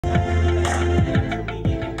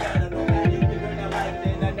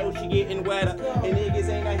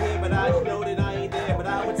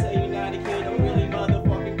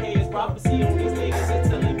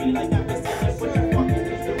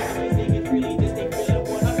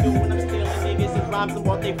rhymes and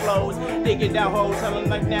what they flows. Digging down holes, telling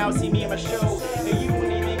like now, see me in my show.